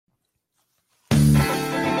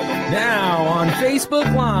Now on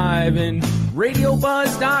Facebook Live and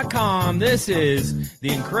RadioBuzz.com, this is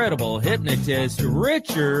the incredible hypnotist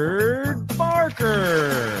Richard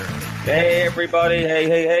Barker. Hey, everybody.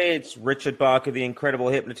 Hey. It's Richard Barker, the incredible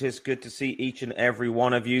hypnotist. Good to see each and every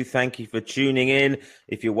one of you. Thank you for tuning in.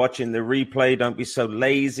 If you're watching the replay, don't be so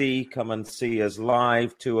lazy. Come and see us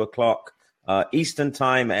live, 2 o'clock Eastern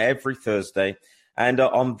time every Thursday. And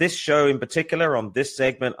on this show in particular, on this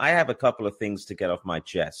segment, I have a couple of things to get off my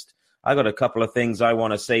chest. I got a couple of things I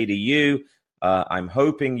want to say to you. I'm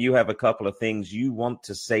hoping you have a couple of things you want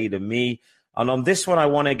to say to me. And on this one, I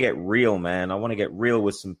want to get real, man. I want to get real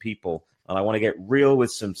with some people. And I want to get real with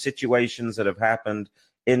some situations that have happened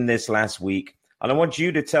in this last week. And I want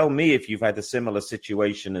you to tell me if you've had a similar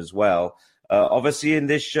situation as well. Obviously, in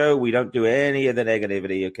this show, we don't do any of the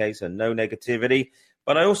negativity, okay? So no negativity.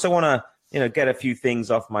 But I also want to, get a few things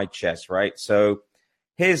off my chest, right? So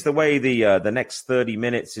here's the way the next 30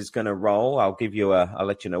 minutes is going to roll. I'll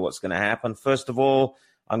let you know what's going to happen. First of all,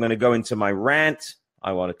 I'm going to go into my rant.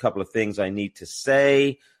 I want a couple of things I need to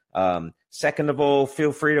say. Second of all,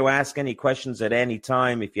 feel free to ask any questions at any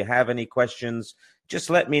time. If you have any questions, just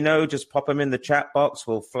let me know. Just pop them in the chat box.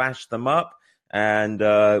 We'll flash them up and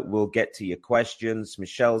we'll get to your questions.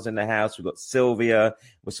 Michelle's in the house. We've got Sylvia.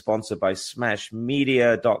 We're sponsored by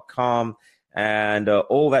smashmedia.com. And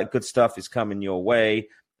all that good stuff is coming your way.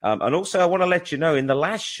 And also, I want to let you know, in the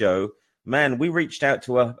last show, man, we reached out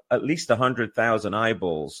to at least 100,000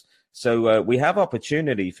 eyeballs. So we have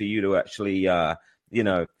opportunity for you to actually,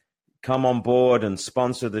 come on board and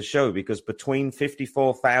sponsor the show, because between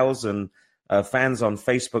 54,000 fans on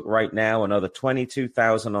Facebook right now, another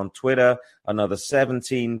 22,000 on Twitter, another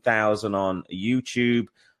 17,000 on YouTube,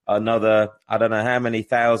 another, I don't know how many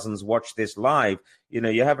thousands watch this live.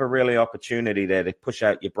 You have a really opportunity there to push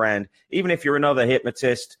out your brand. Even if you're another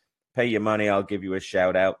hypnotist, pay your money. I'll give you a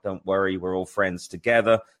shout out. Don't worry. We're all friends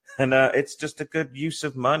together. And it's just a good use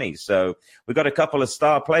of money. So we've got a couple of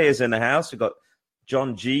star players in the house. We've got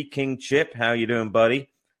John G. King Chip. How you doing, buddy?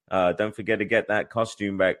 Don't forget to get that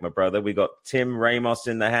costume back, my brother. We got Tim Ramos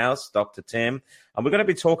in the house, Dr. Tim. And we're going to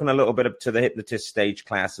be talking a little bit to the hypnotist stage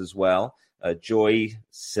class as well. Joy,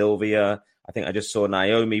 Sylvia. I think I just saw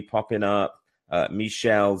Naomi popping up.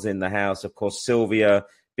 Michelle's in the house. Of course, Sylvia.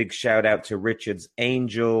 Big shout out to Richard's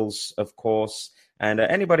Angels, of course. And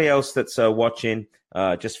anybody else that's watching,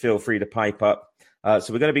 just feel free to pipe up.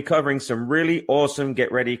 So we're going to be covering some really awesome,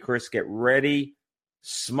 get ready, Chris, get ready.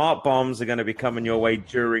 Smart bombs are going to be coming your way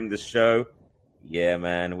during the show. Yeah,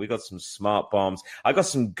 man, we got some smart bombs. I got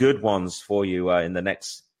some good ones for you in the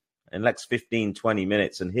next 15, 20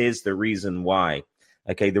 minutes. And here's the reason why.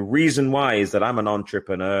 Okay, the reason why is that I'm an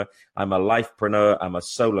entrepreneur, I'm a lifepreneur, I'm a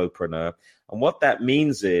solopreneur. And what that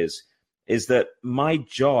means is that my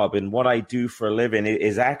job and what I do for a living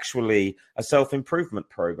is actually a self-improvement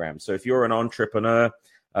program. So if you're an entrepreneur,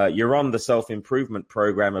 you're on the self-improvement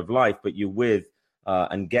program of life, but you're with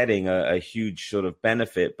and getting a huge sort of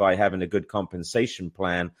benefit by having a good compensation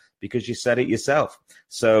plan because you set it yourself.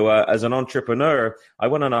 So as an entrepreneur, I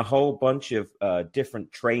went on a whole bunch of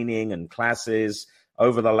different training and classes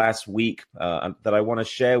over the last week that I want to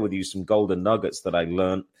share with you, some golden nuggets that I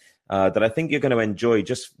learned that I think you're going to enjoy,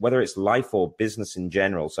 just whether it's life or business in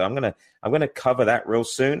general. So I'm going to cover that real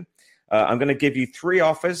soon. I'm going to give you 3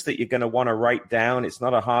 offers that you're going to want to write down. It's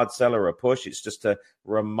not a hard sell or a push. It's just to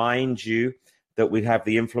remind you that we have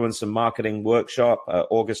the Influence and Marketing Workshop,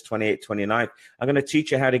 August 28th, 29th. I'm going to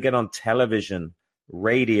teach you how to get on television,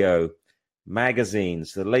 radio,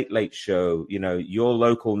 magazines, the Late Late Show, your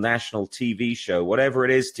local national TV show, whatever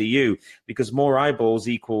it is to you, because more eyeballs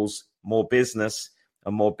equals more business,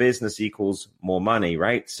 and more business equals more money,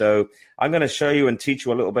 right? So I'm going to show you and teach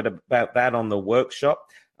you a little bit about that on the workshop.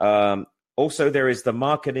 Also, there is the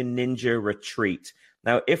Marketing Ninja Retreat.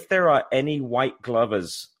 Now, if there are any white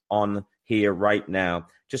glovers on here right now,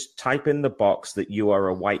 just type in the box that you are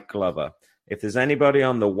a white glover. If there's anybody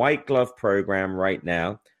on the white glove program right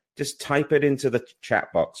now, just type it into the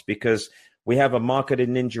chat box, because we have a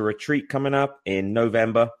Marketing Ninja Retreat coming up in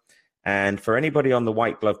November. And for anybody on the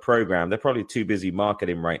white glove program, they're probably too busy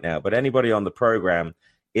marketing right now, but anybody on the program,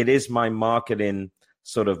 it is my marketing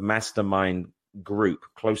sort of mastermind group,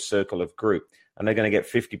 close circle of group. And they're going to get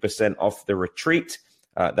 50% off the retreat.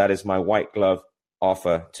 That is my white glove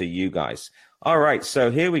offer to you guys. All right,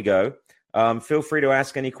 so here we go. Feel free to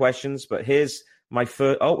ask any questions, but here's my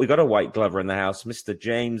first. Oh, we got a white glover in the house, Mr.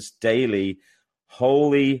 James Daly.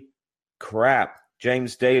 Holy crap.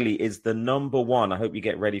 James Daly is the number one. I hope you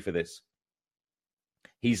get ready for this.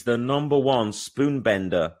 He's the number one spoon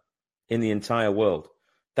bender in the entire world.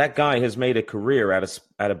 That guy has made a career out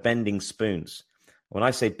of bending spoons. When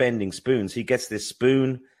I say bending spoons, he gets this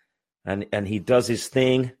spoon and he does his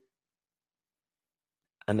thing,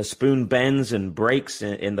 and the spoon bends and breaks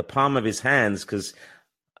in the palm of his hands because,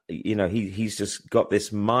 you know, he's just got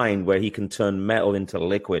this mind where he can turn metal into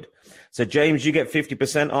liquid. So, James, you get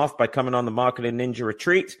 50% off by coming on the Marketing Ninja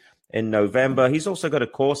Retreat in November. He's also got a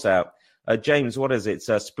course out. James, what is it?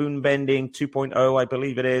 It's Spoon Bending 2.0, I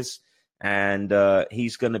believe it is. And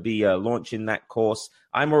he's going to be launching that course.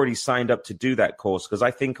 I'm already signed up to do that course because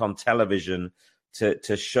I think on television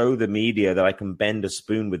to show the media that I can bend a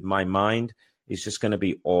spoon with my mind is just going to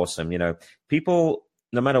be awesome. You know, people,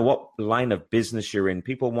 no matter what line of business you're in,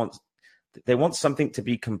 people want something to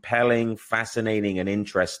be compelling, fascinating, and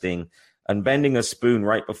interesting. And bending a spoon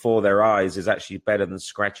right before their eyes is actually better than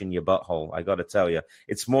scratching your butthole. I got to tell you,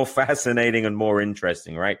 it's more fascinating and more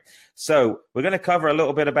interesting, right? So we're going to cover a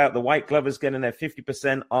little bit about the White Glovers getting their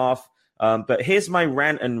 50% off. But here's my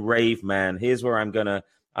rant and rave, man. Here's where I'm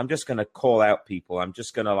just going to call out people. I'm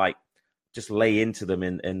just going to just lay into them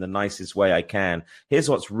in the nicest way I can. Here's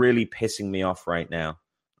what's really pissing me off right now.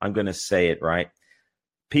 I'm going to say it, right?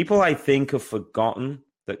 People, I think, have forgotten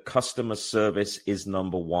that customer service is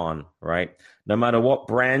number one, right? No matter what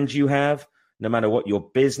brand you have, no matter what your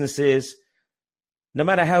business is, no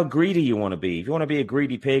matter how greedy you want to be. If you want to be a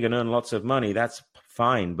greedy pig and earn lots of money, that's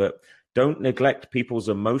fine. But don't neglect people's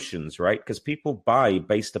emotions, right? Because people buy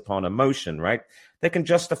based upon emotion, right? They can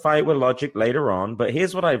justify it with logic later on. But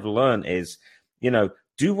here's what I've learned is, you know,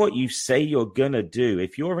 do what you say you're going to do.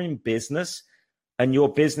 If you're in business and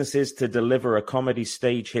your business is to deliver a comedy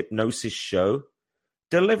stage hypnosis show,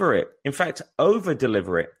 deliver it. In fact,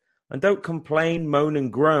 over-deliver it. And don't complain, moan,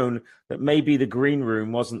 and groan that maybe the green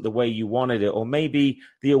room wasn't the way you wanted it, or maybe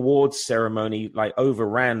the awards ceremony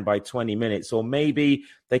overran by 20 minutes, or maybe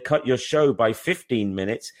they cut your show by 15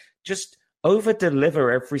 minutes. Just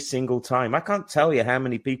over-deliver every single time. I can't tell you how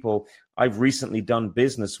many people I've recently done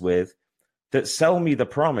business with that sell me the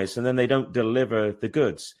promise and then they don't deliver the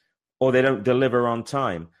goods, or they don't deliver on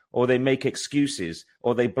time, or they make excuses,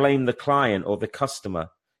 or they blame the client or the customer.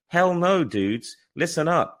 Hell no, dudes. Listen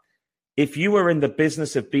up. If you are in the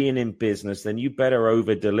business of being in business, then you better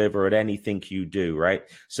over-deliver at anything you do, right?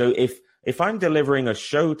 So if I'm delivering a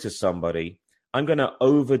show to somebody, I'm going to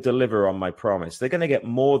over-deliver on my promise. They're going to get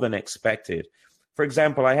more than expected. For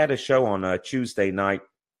example, I had a show on a Tuesday night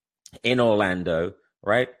in Orlando,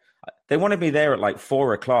 right? They wanted me there at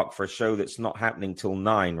 4 o'clock for a show that's not happening till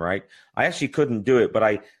 9, right? I actually couldn't do it, but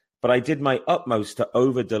I did my utmost to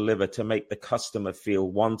over-deliver to make the customer feel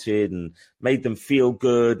wanted and made them feel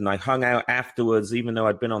good. And I hung out afterwards, even though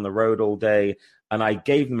I'd been on the road all day. And I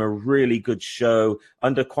gave them a really good show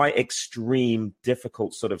under quite extreme,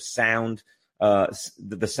 difficult sort of sound.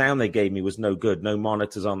 The sound they gave me was no good, no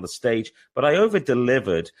monitors on the stage. But I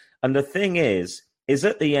over-delivered. And the thing is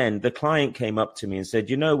at the end, the client came up to me and said,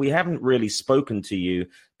 you know, we haven't really spoken to you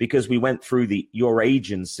because we went through your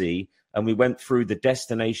agency and we went through the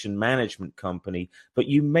destination management company, but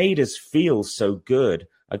you made us feel so good.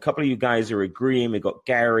 A couple of you guys are agreeing. We got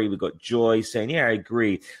Gary, we got Joy saying, yeah, I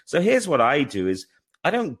agree. So here's what I do is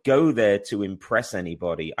I don't go there to impress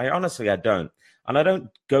anybody. I don't. And I don't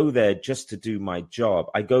go there just to do my job.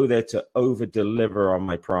 I go there to over-deliver on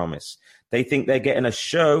my promise. They think they're getting a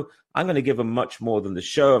show. I'm going to give them much more than the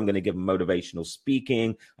show. I'm going to give them motivational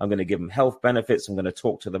speaking. I'm going to give them health benefits. I'm going to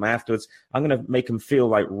talk to them afterwards. I'm going to make them feel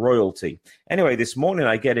like royalty. Anyway, this morning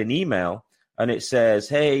I get an email and it says,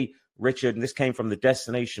 hey, Richard, and this came from the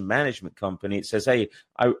Destination Management Company. It says, hey,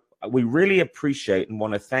 we really appreciate and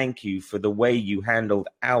want to thank you for the way you handled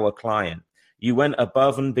our client. You went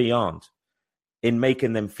above and beyond in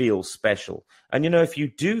making them feel special. And, you know, if you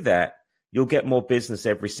do that, you'll get more business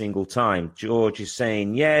every single time. George is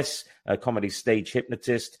saying, yes, a comedy stage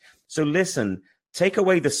hypnotist. So listen, take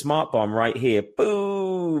away the smart bomb right here.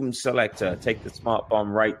 Boom, selector. Take the smart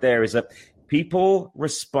bomb right there. Is that people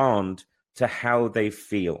respond to how they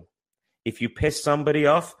feel. If you piss somebody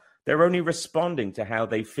off, they're only responding to how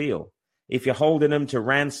they feel. If you're holding them to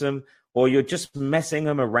ransom, or you're just messing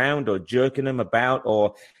them around or jerking them about,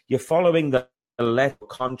 or you're following the letter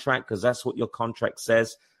contract because that's what your contract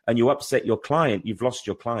says, and you upset your client, you've lost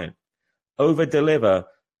your client. Over-deliver,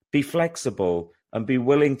 be flexible, and be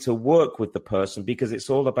willing to work with the person because it's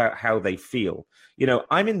all about how they feel. You know,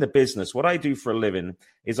 I'm in the business. What I do for a living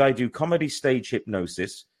is I do comedy stage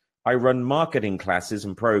hypnosis. I run marketing classes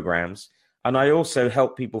and programs, and I also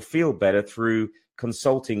help people feel better through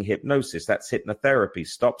consulting hypnosis. That's hypnotherapy,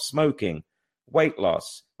 stop smoking, weight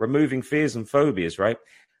loss, removing fears and phobias, right?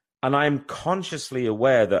 And I'm consciously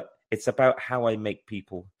aware that it's about how I make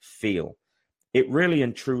people feel. It really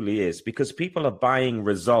and truly is, because people are buying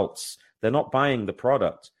results. They're not buying the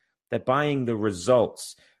product. They're buying the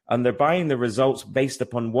results. And they're buying the results based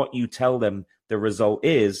upon what you tell them the result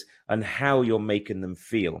is and how you're making them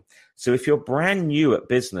feel. So if you're brand new at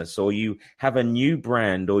business, or you have a new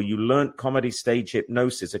brand, or you learned comedy stage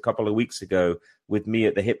hypnosis a couple of weeks ago with me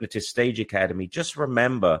at the Hypnotist Stage Academy, just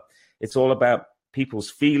remember, it's all about people's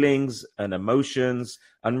feelings and emotions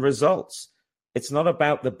and results. It's not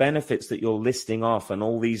about the benefits that you're listing off and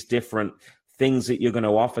all these different things that you're going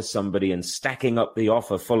to offer somebody and stacking up the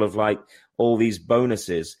offer full of like all these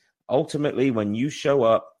bonuses. Ultimately, when you show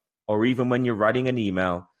up, or even when you're writing an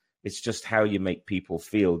email, it's just how you make people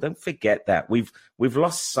feel. Don't forget that. We've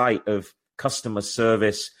lost sight of customer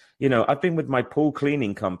service. You know, I've been with my pool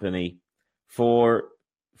cleaning company for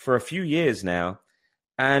a few years now,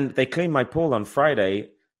 and they clean my pool on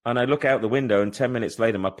Friday, and I look out the window, and 10 minutes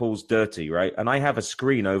later, my pool's dirty, right? And I have a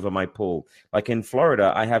screen over my pool. Like in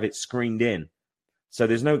Florida, I have it screened in. So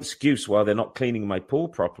there's no excuse why they're not cleaning my pool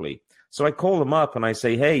properly. So I call them up and I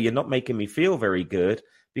say, hey, you're not making me feel very good,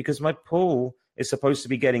 because my pool is supposed to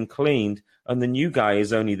be getting cleaned, and the new guy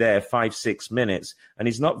is only there 5-6 minutes, and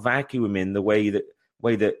he's not vacuuming the way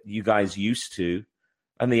that you guys used to.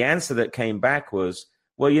 And the answer that came back was,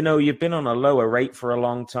 well, you know, you've been on a lower rate for a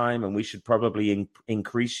long time, and we should probably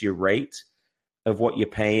increase your rate of what you're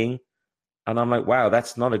paying. And I'm like, wow,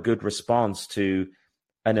 that's not a good response to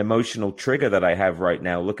an emotional trigger that I have right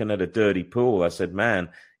now, looking at a dirty pool. I said, man,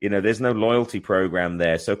 you know, there's no loyalty program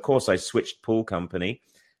there. So of course I switched pool company,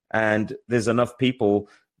 and there's enough people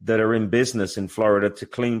that are in business in Florida to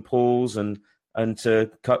clean pools and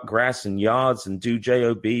to cut grass in yards and do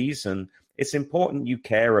JOBs. And it's important you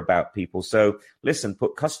care about people. So listen,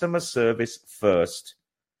 put customer service first,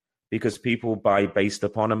 because people buy based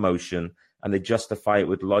upon emotion and they justify it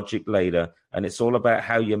with logic later. And it's all about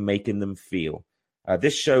how you're making them feel.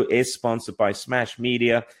 This show is sponsored by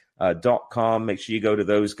smashmedia.com. Make sure you go to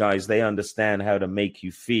those guys. They understand how to make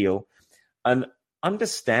you feel. And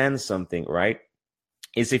understand something, right?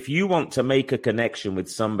 Is if you want to make a connection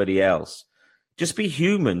with somebody else, just be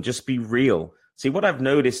human, just be real. See, what I've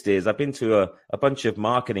noticed is I've been to a bunch of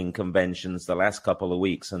marketing conventions the last couple of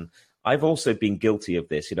weeks, and I've also been guilty of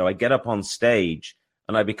this. You know, I get up on stage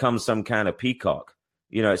and I become some kind of peacock.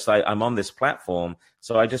 You know, it's like I'm on this platform,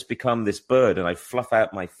 so I just become this bird and I fluff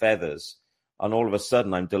out my feathers, and all of a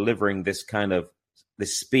sudden I'm delivering this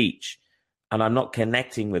speech, and I'm not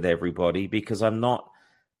connecting with everybody because I'm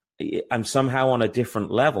somehow on a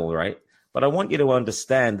different level, right? But I want you to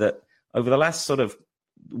understand that over the last sort of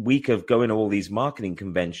week of going to all these marketing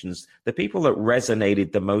conventions, the people that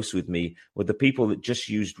resonated the most with me were the people that just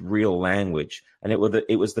used real language. And it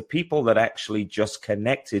was the people that actually just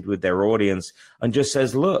connected with their audience and just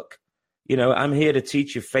says, look, you know, I'm here to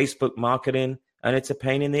teach you Facebook marketing, and it's a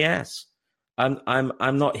pain in the ass. I'm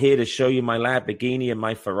not here to show you my Lamborghini and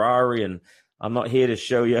my Ferrari, and I'm not here to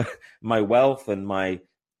show you my wealth and my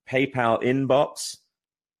PayPal inbox.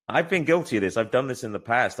 I've been guilty of this. I've done this in the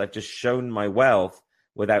past. I've just shown my wealth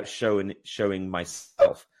without showing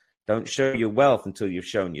myself. Don't show your wealth until you've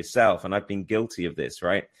shown yourself. And I've been guilty of this,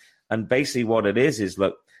 right? And basically what it is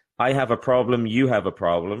look, I have a problem, you have a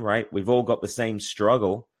problem, right? We've all got the same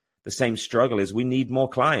struggle. The same struggle is we need more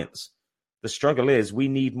clients. The struggle is we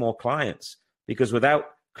need more clients, because without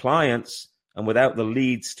clients and without the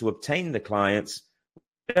leads to obtain the clients,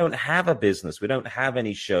 we don't have a business. We don't have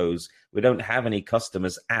any shows. We don't have any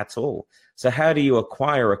customers at all. So how do you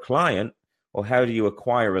acquire a client? Or how do you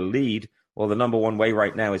acquire a lead? Well, the number one way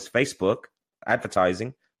right now is Facebook,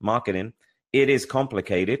 advertising, marketing. It is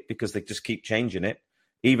complicated because they just keep changing it.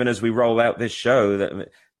 Even as we roll out this show, that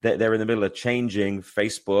they're in the middle of changing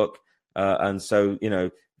Facebook. And so, you know,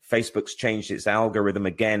 Facebook's changed its algorithm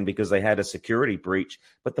again because they had a security breach.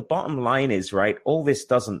 But the bottom line is, right, all this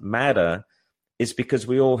doesn't matter. It's because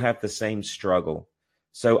we all have the same struggle.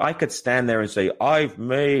 So I could stand there and say, I've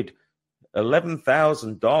made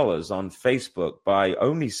 $11,000 on Facebook by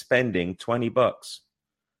only spending $20.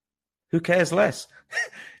 Who cares less?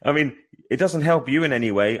 I mean, it doesn't help you in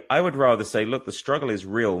any way. I would rather say, look, the struggle is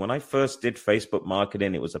real. When I first did Facebook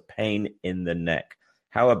marketing, it was a pain in the neck.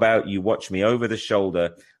 How about you watch me over the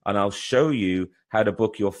shoulder and I'll show you how to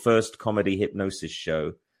book your first comedy hypnosis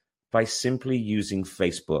show by simply using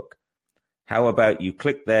Facebook. How about you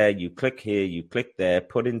click there, you click here, you click there,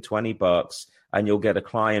 put in $20, and you'll get a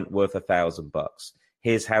client worth $1,000.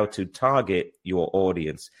 Here's how to target your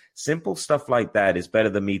audience. Simple stuff like that is better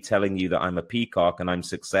than me telling you that I'm a peacock and I'm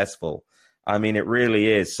successful. I mean, it really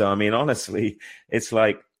is. So, I mean, honestly, it's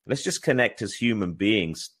like, let's just connect as human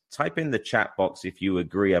beings. Type in the chat box if you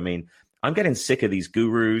agree. I mean, I'm getting sick of these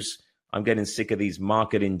gurus. I'm getting sick of these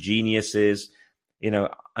marketing geniuses.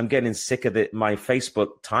 I'm getting sick of it. My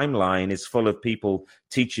Facebook timeline is full of people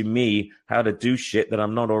teaching me how to do shit that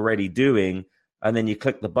I'm not already doing. And then you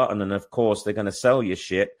click the button and, of course, they're going to sell you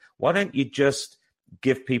shit. Why don't you just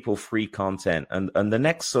give people free content? And the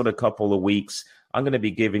next sort of couple of weeks, I'm going to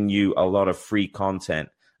be giving you a lot of free content.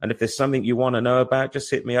 And if there's something you want to know about, just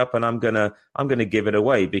hit me up and I'm going to give it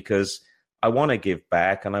away, because I want to give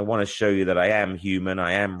back and I want to show you that I am human,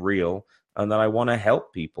 I am real, and that I want to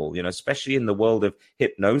help people, especially in the world of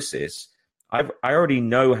hypnosis. I already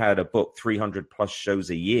know how to book 300 plus shows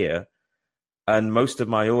a year, and most of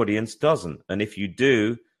my audience doesn't. And if you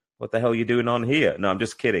do, what the hell are you doing on here? No, I'm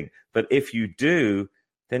just kidding. But if you do,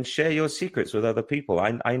 then share your secrets with other people.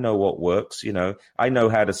 I know what works. I know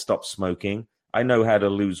how to stop smoking. I know how to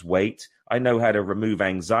lose weight. I know how to remove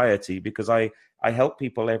anxiety, because I help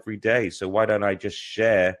people every day. So why don't I just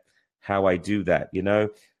share how I do that,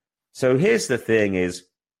 So here's the thing is,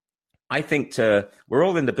 I think we're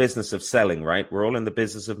all in the business of selling, right? We're all in the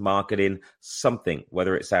business of marketing something,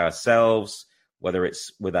 whether it's ourselves, whether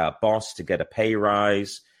it's with our boss to get a pay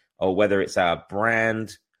rise, or whether it's our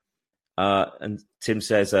brand. And Tim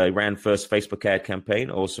says, I ran first Facebook ad campaign.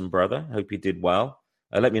 Awesome, brother. Hope you did well.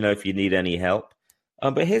 Let me know if you need any help.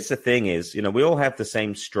 But here's the thing is, we all have the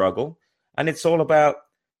same struggle, and it's all about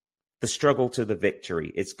the struggle to the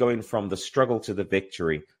victory. It's going from the struggle to the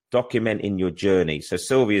victory, documenting your journey. So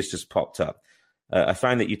Sylvia's just popped up. I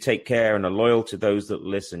find that you take care and are loyal to those that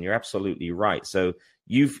listen. You're absolutely right. So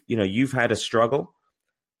you've had a struggle,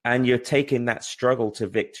 and you're taking that struggle to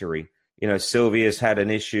victory. Sylvia's had an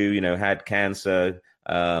issue, had cancer,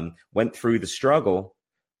 went through the struggle,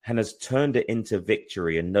 and has turned it into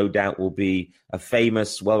victory, and no doubt will be a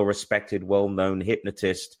famous, well-respected, well-known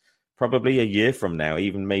hypnotist probably a year from now,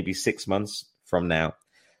 even maybe 6 months from now.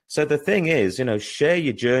 So the thing is, share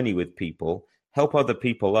your journey with people, help other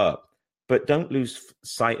people up, but don't lose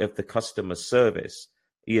sight of the customer service,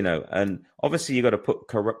 and obviously you got to put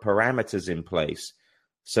parameters in place.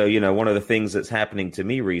 So, one of the things that's happening to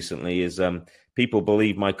me recently is people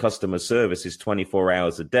believe my customer service is 24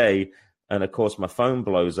 hours a day. And of course, my phone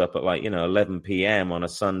blows up at 11 p.m. on a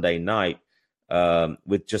Sunday night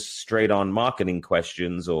with just straight on marketing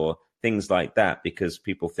questions or things like that, because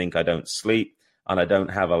people think I don't sleep and I don't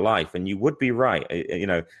have a life. And you would be right.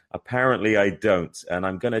 Apparently I don't. And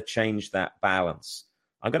I'm going to change that balance.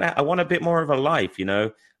 I want a bit more of a life.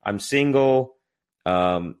 I'm single.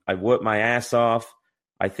 I've worked my ass off.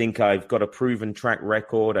 I think I've got a proven track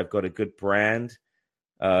record. I've got a good brand.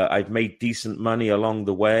 I've made decent money along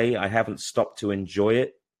the way. I haven't stopped to enjoy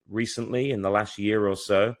it recently in the last year or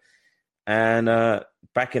so. And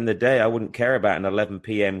back in the day, I wouldn't care about an 11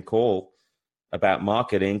 p.m. call about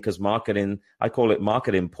marketing, because marketing, I call it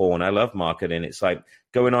marketing porn. I love marketing. It's like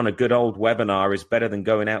going on a good old webinar is better than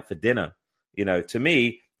going out for dinner. To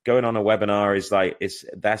me, going on a webinar is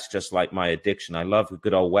that's just like my addiction. I love a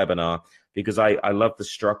good old webinar because I love the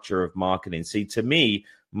structure of marketing. See, to me,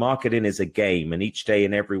 marketing is a game, and each day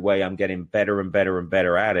in every way, I'm getting better and better and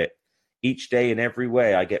better at it. Each day in every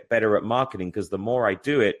way, I get better at marketing, because the more I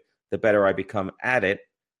do it, the better I become at it.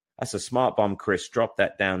 That's a smart bomb, Chris. Drop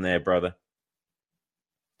that down there, brother.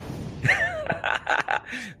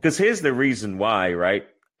 Because here's the reason why, right?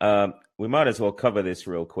 We might as well cover this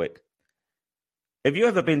real quick. Have you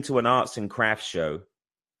ever been to an arts and crafts show?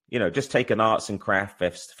 Just take an arts and craft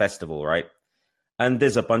festival, right? And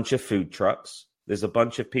there's a bunch of food trucks. There's a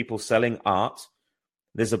bunch of people selling art.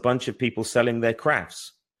 There's a bunch of people selling their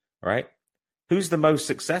crafts, right? Who's the most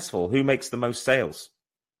successful? Who makes the most sales?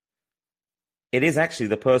 It is actually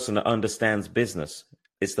the person that understands business.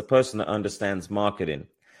 It's the person that understands marketing.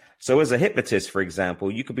 So as a hypnotist, for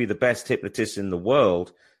example, you could be the best hypnotist in the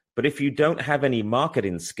world, but if you don't have any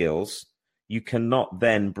marketing skills, you cannot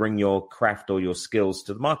then bring your craft or your skills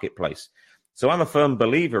to the marketplace. So I'm a firm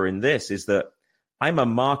believer in this, is that I'm a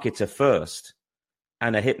marketer first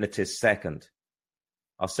and a hypnotist second.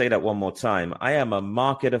 I'll say that one more time. I am a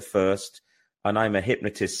marketer first and I'm a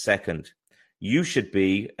hypnotist second. You should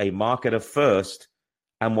be a marketer first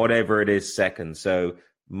and whatever it is second. So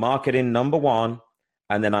marketing number one,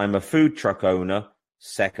 and then I'm a food truck owner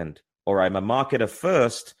second, or I'm a marketer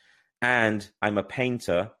first and I'm a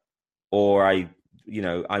painter, or I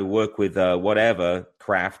work with whatever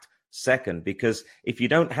craft second. Because if you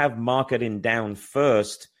don't have marketing down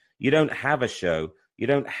first, you don't have a show, you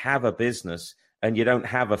don't have a business, and you don't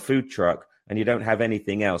have a food truck, and you don't have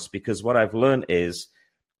anything else. Because what I've learned is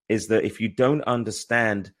that if you don't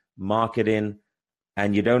understand marketing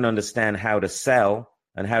and you don't understand how to sell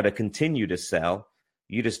and how to continue to sell,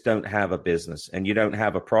 you just don't have a business and you don't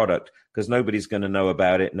have a product, because nobody's going to know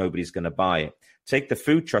about it. Nobody's going to buy it. Take the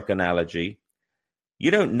food truck analogy. You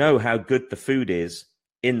don't know how good the food is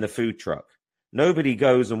in the food truck. Nobody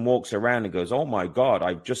goes and walks around and goes, oh my God,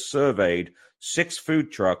 I've just surveyed 6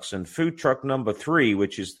 food trucks, and food truck number 3,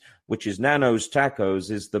 which is Nano's Tacos,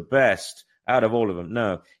 is the best out of all of them.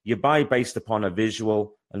 No, you buy based upon a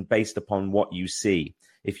visual and based upon what you see.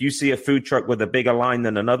 If you see a food truck with a bigger line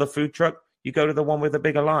than another food truck, you go to the one with a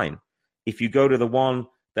bigger line. If you go to the one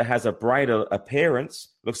that has a brighter appearance,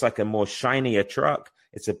 looks like a more shinier truck,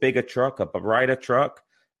 it's a bigger truck, a brighter truck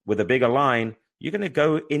with a bigger line, you're going to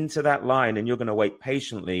go into that line and you're going to wait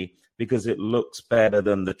patiently because it looks better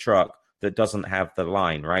than the truck that doesn't have the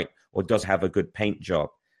line, right? Or does have a good paint job.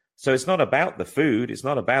 So it's not about the food. It's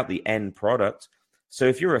not about the end product. So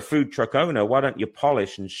if you're a food truck owner, why don't you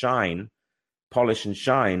polish and shine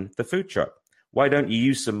the food truck? Why don't you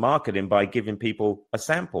use some marketing by giving people a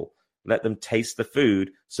sample? Let them taste the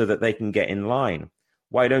food so that they can get in line.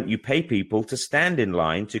 Why don't you pay people to stand in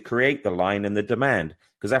line to create the line and the demand?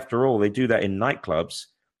 Because after all, they do that in nightclubs.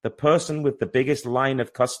 The person with the biggest line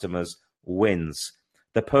of customers wins.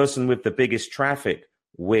 The person with the biggest traffic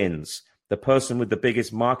wins. The person with the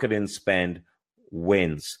biggest marketing spend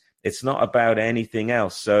wins. It's not about anything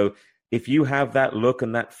else. So if you have that look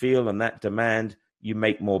and that feel and that demand, you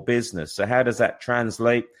make more business. So how does that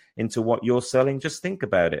translate into what you're selling? Just think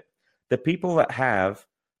about it. The people that have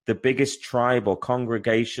the biggest tribe or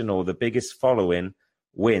congregation or the biggest following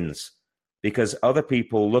wins, because other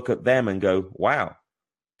people look at them and go, wow,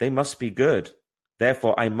 they must be good.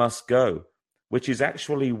 Therefore, I must go, which is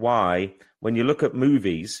actually why when you look at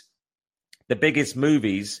movies, the biggest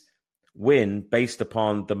movies win based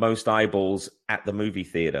upon the most eyeballs at the movie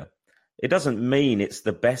theater. It doesn't mean it's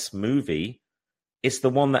the best movie. It's the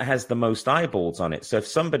one that has the most eyeballs on it. So if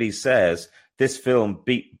somebody says this film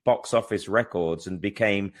beat box office records and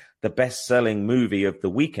became the best-selling movie of the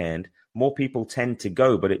weekend, more people tend to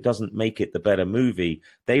go, but it doesn't make it the better movie.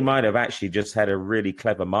 They might have actually just had a really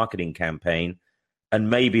clever marketing campaign,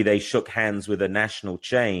 and maybe they shook hands with a national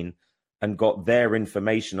chain and got their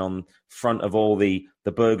information on front of all the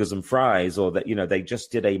burgers and fries, or that, they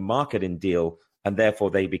just did a marketing deal and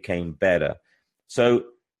therefore they became better. So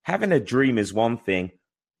having a dream is one thing.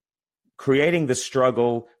 Creating the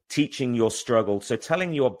struggle, teaching your struggle. So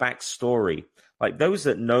telling your backstory. Like those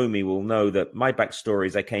that know me will know that my backstory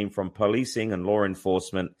is I came from policing and law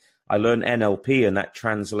enforcement. I learned NLP and that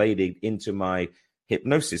translated into my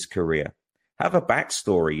hypnosis career. Have a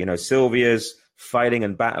backstory. Sylvia's fighting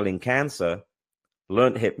and battling cancer,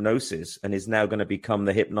 learned hypnosis, and is now going to become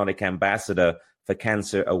the hypnotic ambassador for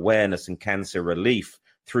cancer awareness and cancer relief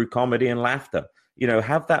through comedy and laughter.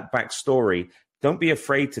 Have that backstory. Don't be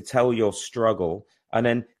afraid to tell your struggle, and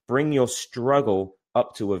then bring your struggle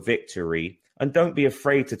up to a victory. And don't be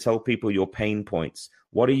afraid to tell people your pain points.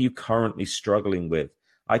 What are you currently struggling with?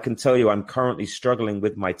 I can tell you I'm currently struggling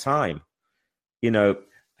with my time.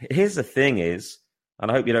 Here's the thing is, and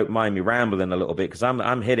I hope you don't mind me rambling a little bit because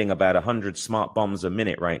I'm hitting about 100 smart bombs a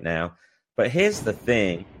minute right now. But here's the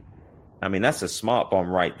thing. I mean, that's a smart bomb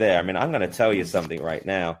right there. I mean, I'm going to tell you something right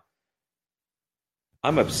now.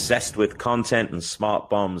 I'm obsessed with content and smart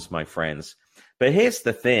bombs, my friends. But here's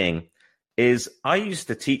the thing is I used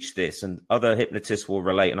to teach this, and other hypnotists will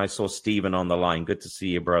relate. And I saw Stephen on the line. Good to see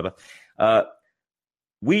you, brother.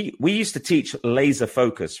 We used to teach laser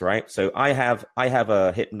focus, right? So I have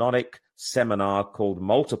a hypnotic seminar called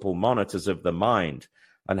Multiple Monitors of the Mind,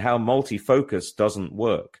 and how multi-focus doesn't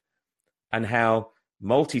work, and how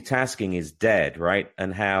multitasking is dead, right?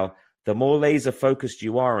 And how the more laser focused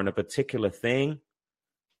you are on a particular thing,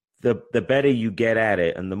 the better you get at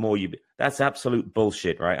it, and the more that's absolute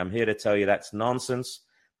bullshit, right? I'm here to tell you that's nonsense.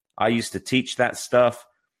 I used to teach that stuff.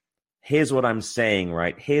 Here's what I'm saying,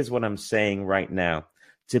 right? Here's what I'm saying right now.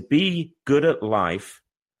 To be good at life,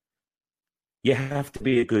 you have to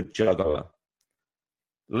be a good juggler.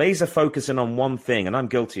 Laser focusing on one thing, and I'm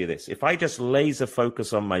guilty of this. If I just laser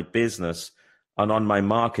focus on my business and on my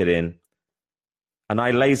marketing, and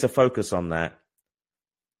I laser focus on that,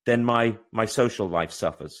 then my social life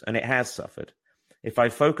suffers, and it has suffered. If I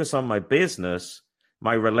focus on my business,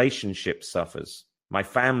 my relationship suffers. My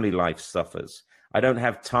family life suffers. I don't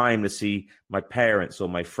have time to see my parents or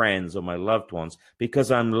my friends or my loved ones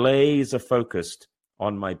because I'm laser focused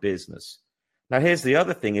on my business. Now, here's the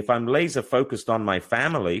other thing. If I'm laser focused on my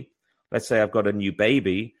family, let's say I've got a new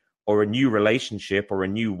baby or a new relationship or a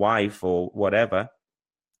new wife or whatever,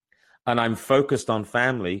 and I'm focused on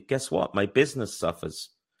family, guess what? My business suffers.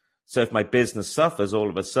 So if my business suffers, all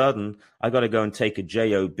of a sudden, I got to go and take a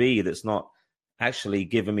job that's not actually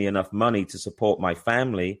giving me enough money to support my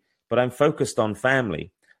family, but I'm focused on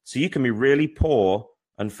family. So you can be really poor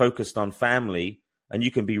and focused on family, and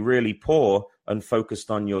you can be really poor and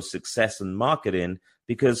focused on your success and marketing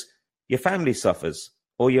because your family suffers,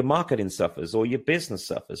 or your marketing suffers, or your business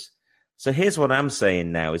suffers. So here's what I'm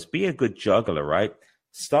saying now is be a good juggler, right?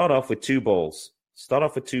 Start off with 2 balls. Start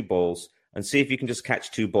off with 2 balls and see if you can just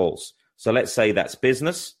catch 2 balls. So let's say that's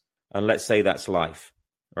business and let's say that's life,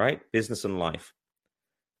 right? Business and life.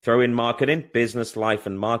 Throw in marketing, business, life,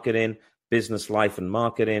 and marketing, business, life, and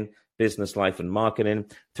marketing, business, life, and marketing.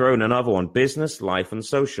 Throw in another one, business, life, and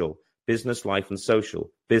social, business, life, and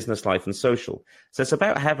social, business, life, and social. So it's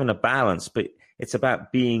about having a balance, but it's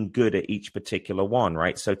about being good at each particular one,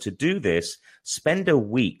 right? So to do this, spend a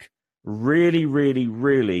week really, really,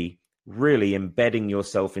 really, really embedding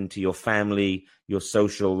yourself into your family, your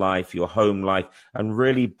social life, your home life, and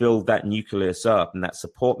really build that nucleus up and that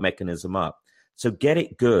support mechanism up. So get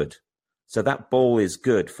it good. So that ball is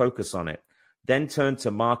good. Focus on it. Then turn to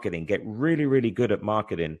marketing. Get really, really good at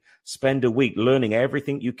marketing. Spend a week learning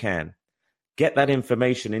everything you can. Get that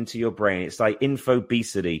information into your brain. It's like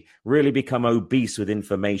infobesity. Really become obese with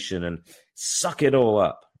information and suck it all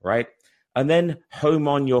up, right? And then home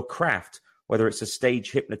on your craft, whether it's a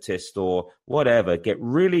stage hypnotist or whatever. Get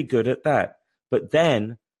really good at that. But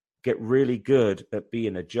then get really good at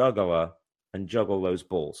being a juggler and juggle those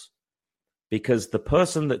balls. Because the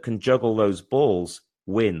person that can juggle those balls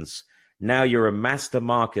wins. Now you're a master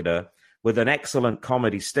marketer with an excellent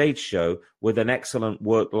comedy stage show, with an excellent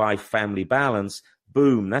work-life family balance.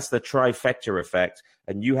 Boom, that's the trifecta effect.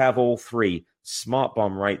 And you have all 3. Smart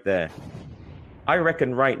bomb right there. I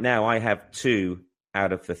reckon right now I have 2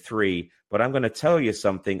 out of the 3, but I'm going to tell you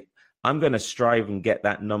something. I'm going to strive and get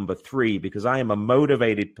that number 3 because I am a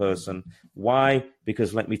motivated person. Why?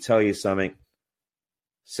 Because let me tell you something.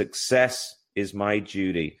 Success is my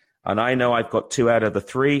duty. And I know I've got 2 out of the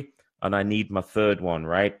 3 and I need my 3rd one,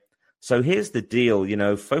 right? So here's the deal,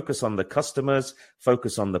 focus on the customers,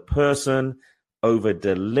 focus on the person, over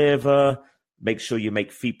deliver, make sure you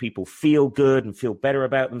make people feel good and feel better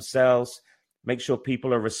about themselves. Make sure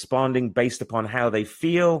people are responding based upon how they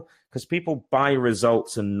feel because people buy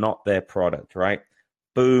results and not their product, right?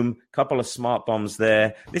 Boom, couple of smart bombs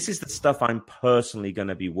there. This is the stuff I'm personally going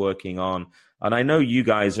to be working on. And I know you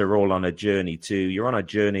guys are all on a journey too. You're on a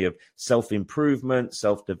journey of self-improvement,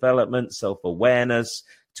 self-development, self-awareness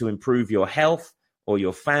to improve your health or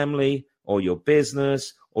your family or your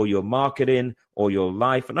business or your marketing or your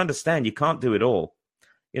life. And understand you can't do it all.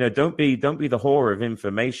 Don't be the whore of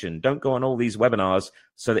information. Don't go on all these webinars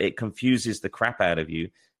so that it confuses the crap out of you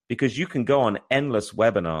because you can go on endless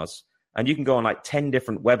webinars. And you can go on like 10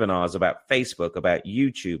 different webinars about Facebook, about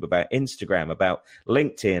YouTube, about Instagram, about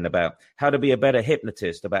LinkedIn, about how to be a better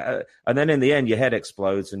hypnotist, and then in the end, your head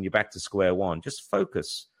explodes and you're back to square one. Just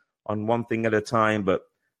focus on one thing at a time, but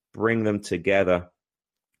bring them together,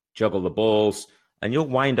 juggle the balls, and you'll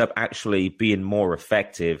wind up actually being more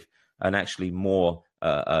effective and actually more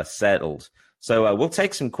settled. So we'll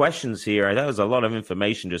take some questions here. That was a lot of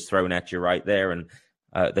information just thrown at you right there, and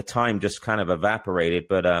the time just kind of evaporated,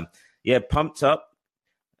 but yeah, pumped up,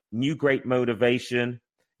 new great motivation.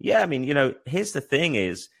 Yeah, I mean, here's the thing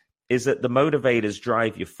is that the motivators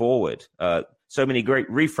drive you forward. So many great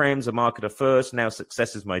reframes, a marketer first, now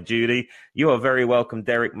success is my duty. You are very welcome,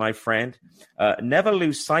 Derek, my friend. Never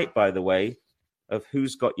lose sight, by the way, of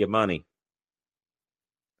who's got your money.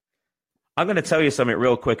 I'm going to tell you something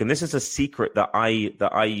real quick, and this is a secret that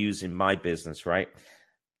I use in my business, right?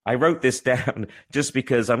 I wrote this down just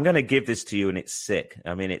because I'm going to give this to you and it's sick.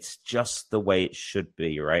 I mean, it's just the way it should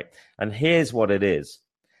be, right? And here's what it is.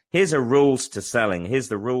 Here's a rules to selling. Here's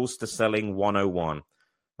the rules to selling 101,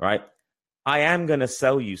 right? I am going to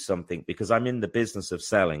sell you something because I'm in the business of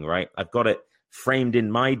selling, right? I've got it framed in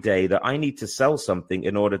my day that I need to sell something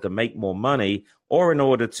in order to make more money or in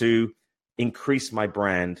order to increase my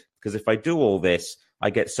brand. Because if I do all this, I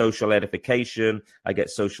get social edification, I get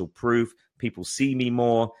social proof, people see me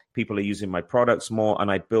more, people are using my products more, and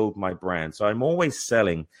I build my brand. So I'm always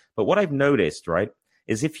selling. But what I've noticed, right,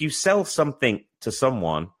 is if you sell something to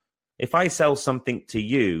someone, if I sell something to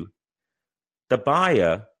you, the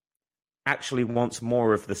buyer actually wants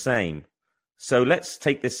more of the same. So let's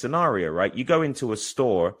take this scenario, right? You go into a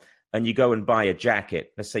store and you go and buy a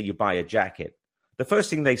jacket. Let's say you buy a jacket. The first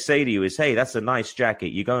thing they say to you is, hey, that's a nice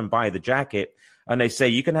jacket. You go and buy the jacket. And they say,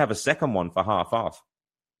 you can have a second one for half off.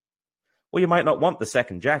 Well, you might not want the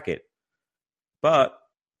second jacket, but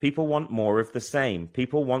people want more of the same.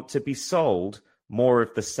 People want to be sold more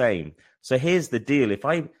of the same. So here's the deal.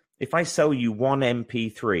 If I sell you one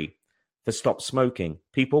MP3 for stop smoking,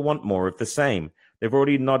 people want more of the same. They've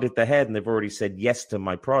already nodded their head and they've already said yes to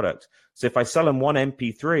my product. So if I sell them one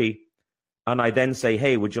MP3 and I then say,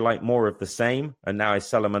 hey, would you like more of the same? And now I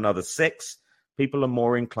sell them another 6. people are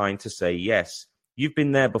more inclined to say yes. You've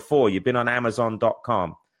been there before. You've been on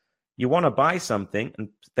Amazon.com. You want to buy something, and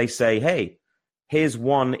they say, hey, here's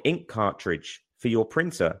one ink cartridge for your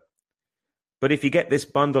printer. But if you get this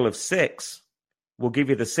bundle of 6, we'll give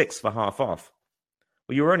you the 6 for half off.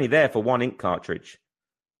 Well, you were only there for one ink cartridge.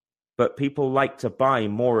 But people like to buy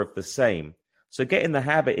more of the same. So get in the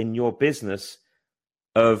habit in your business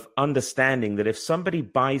of understanding that if somebody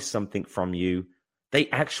buys something from you, they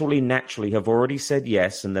actually naturally have already said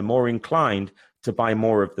yes, and they're more inclined to buy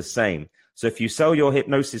more of the same. So if you sell your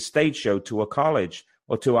hypnosis stage show to a college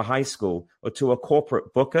or to a high school or to a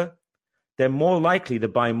corporate booker, they're more likely to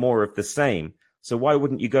buy more of the same. So why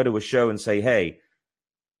wouldn't you go to a show and say, hey,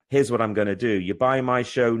 here's what I'm going to do. You buy my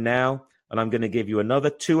show now, and I'm going to give you another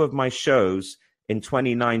 2 of my shows in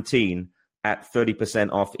 2019 at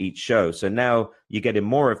 30% off each show. So now you're getting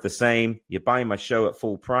more of the same. You're buying my show at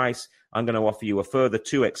full price. I'm going to offer you a further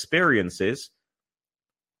 2 experiences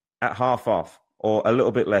at half off or a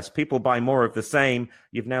little bit less. People buy more of the same.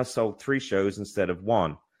 You've now sold 3 shows instead of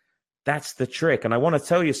 1. That's the trick. And I want to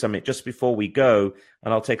tell you something just before we go,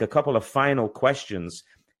 and I'll take a couple of final questions.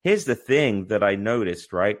 Here's the thing that I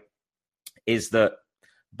noticed, right, is that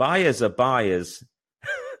buyers are buyers.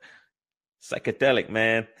 Psychedelic,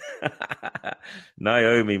 man.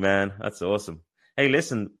 Naomi, man. That's awesome. Hey,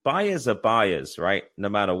 listen, buyers are buyers, right? No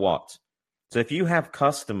matter what. So if you have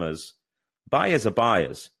customers, buyers are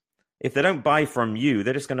buyers. If they don't buy from you,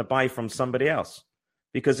 they're just going to buy from somebody else.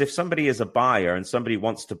 Because if somebody is a buyer and somebody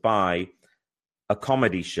wants to buy a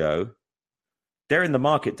comedy show, they're in the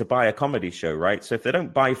market to buy a comedy show, right? So if they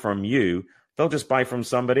don't buy from you, they'll just buy from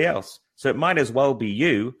somebody else. So it might as well be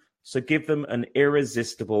you. So give them an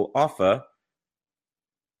irresistible offer.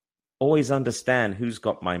 Always understand who's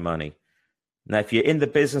got my money. Now, if you're in the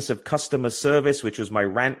business of customer service, which was my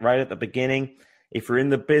rant right at the beginning, if you're in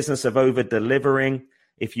the business of over-delivering,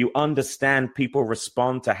 if you understand people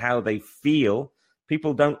respond to how they feel,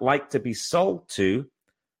 people don't like to be sold to.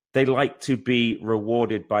 They like to be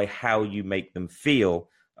rewarded by how you make them feel.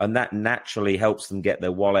 And that naturally helps them get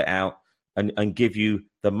their wallet out and give you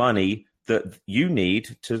the money that you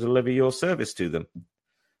need to deliver your service to them.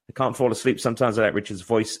 I can't fall asleep sometimes without Richard's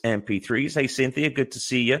voice MP3s. Hey, Cynthia, good to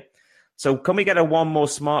see you. So can we get a one more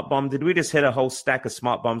smart bomb? Did we just hit a whole stack of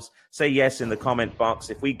smart bombs? Say yes in the comment box.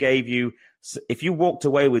 If we gave you, if you walked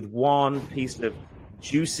away with one piece of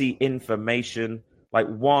juicy information, like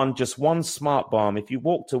just one smart bomb, if you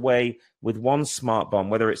walked away with one smart bomb,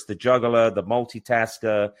 whether it's the juggler, the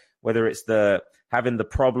multitasker, whether it's having the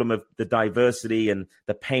problem of the diversity and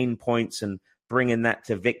the pain points and bringing that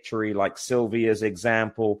to victory, like Sylvia's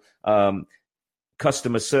example,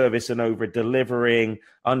 customer service and over delivering,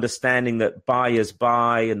 understanding that buyers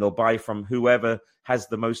buy and they'll buy from whoever has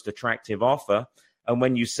the most attractive offer. And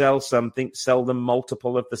when you sell something, sell them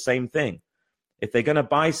multiple of the same thing. If they're going to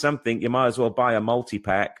buy something, you might as well buy a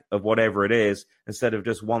multi-pack of whatever it is instead of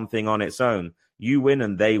just one thing on its own. You win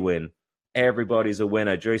and they win. Everybody's a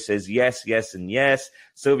winner. Joy says yes, yes, and yes.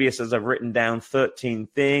 Sylvia says, I've written down 13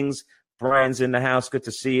 things. Brian's in the house. Good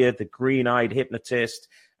to see you. The green-eyed hypnotist.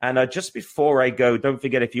 And just before I go, don't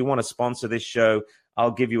forget, if you want to sponsor this show,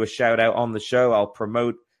 I'll give you a shout-out on the show. I'll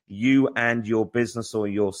promote you and your business or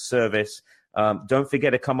your service. Don't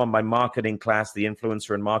forget to come on my marketing class, the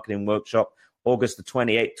Influencer and Marketing Workshop, August the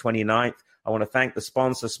 28th, 29th. I want to thank the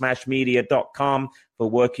sponsor, smashmedia.com, for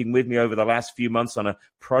working with me over the last few months on a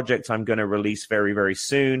project I'm going to release very, very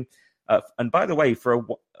soon. And by the way, for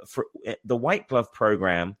the White Glove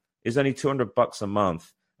program is only $200 a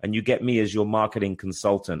month, and you get me as your marketing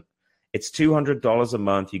consultant. It's $200 a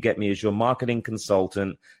month. You get me as your marketing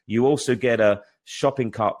consultant. You also get a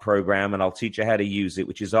shopping cart program, and I'll teach you how to use it,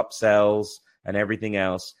 which is upsells and everything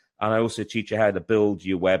else. And I also teach you how to build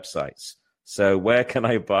your websites. So where can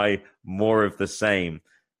I buy more of the same?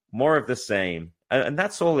 More of the same. And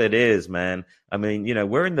that's all it is, man. I mean,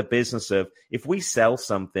 we're in the business of, if we sell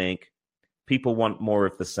something, people want more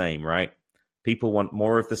of the same, right? People want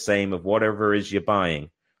more of the same of whatever it is you're buying.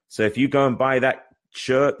 So if you go and buy that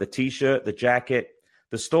shirt, the T-shirt, the jacket,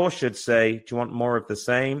 the store should say, do you want more of the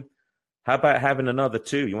same? How about having another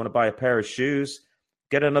 2? You want to buy a pair of shoes?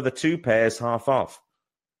 Get another 2 pairs half off.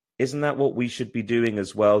 Isn't that what we should be doing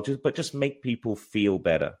as well? Just make people feel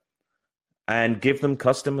better and give them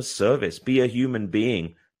customer service. Be a human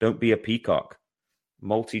being. Don't be a peacock.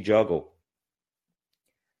 Multi-juggle.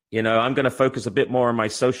 I'm going to focus a bit more on my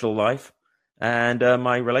social life and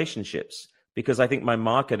my relationships, because I think my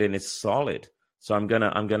marketing is solid. So I'm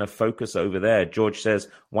gonna focus over there. George says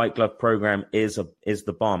White Glove program is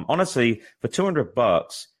the bomb. Honestly, for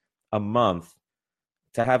 $200 a month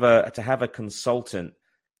to have a consultant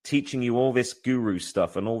teaching you all this guru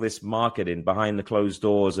stuff and all this marketing behind the closed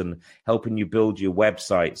doors and helping you build your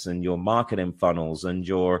websites and your marketing funnels and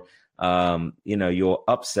your, your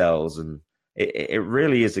upsells. And it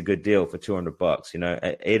really is a good deal for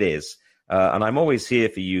 $200. It is. And I'm always here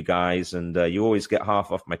for you guys, and you always get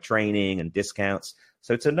half off my training and discounts.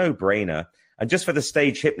 So it's a no-brainer. And just for the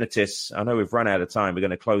stage hypnotists, I know we've run out of time. We're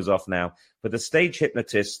going to close off now. For the stage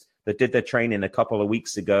hypnotists that did their training a couple of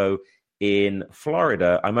weeks ago in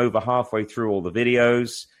Florida, I'm over halfway through all the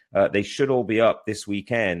videos. They should all be up this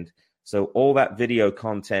weekend. So all that video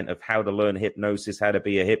content of how to learn hypnosis, how to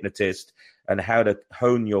be a hypnotist, and how to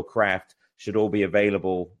hone your craft should all be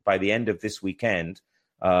available by the end of this weekend.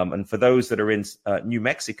 And for those that are in New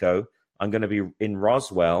Mexico, I'm going to be in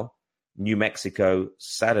Roswell, New Mexico,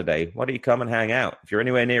 Saturday. Why don't you come and hang out? If you're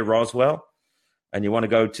anywhere near Roswell and you want to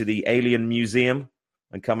go to the Alien Museum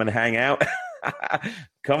and come and hang out,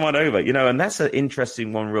 come on over. And that's an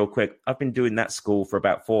interesting one real quick. I've been doing that school for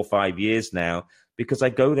about 4 or 5 years now because I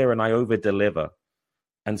go there and I over-deliver.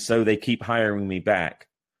 And so they keep hiring me back.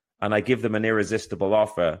 And I give them an irresistible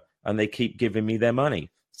offer and they keep giving me their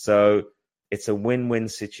money. So it's a win-win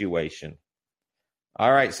situation.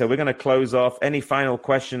 All right, so we're going to close off. Any final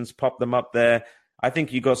questions, pop them up there. I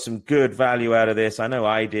think you got some good value out of this. I know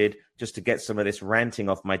I did, just to get some of this ranting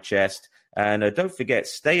off my chest. And don't forget,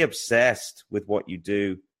 stay obsessed with what you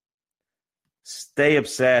do. Stay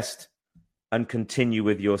obsessed and continue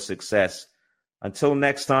with your success. Until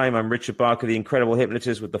next time, I'm Richard Barker, the Incredible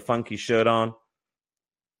Hypnotist with the funky shirt on.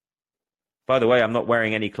 By the way, I'm not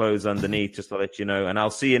wearing any clothes underneath, just to let you know. And I'll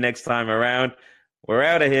see you next time around. We're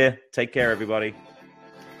out of here. Take care, everybody.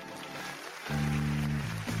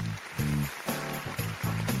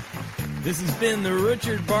 This has been the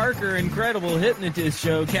Richard Barker Incredible Hypnotist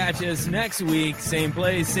Show. Catch us next week, same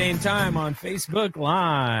place, same time on Facebook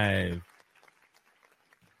Live.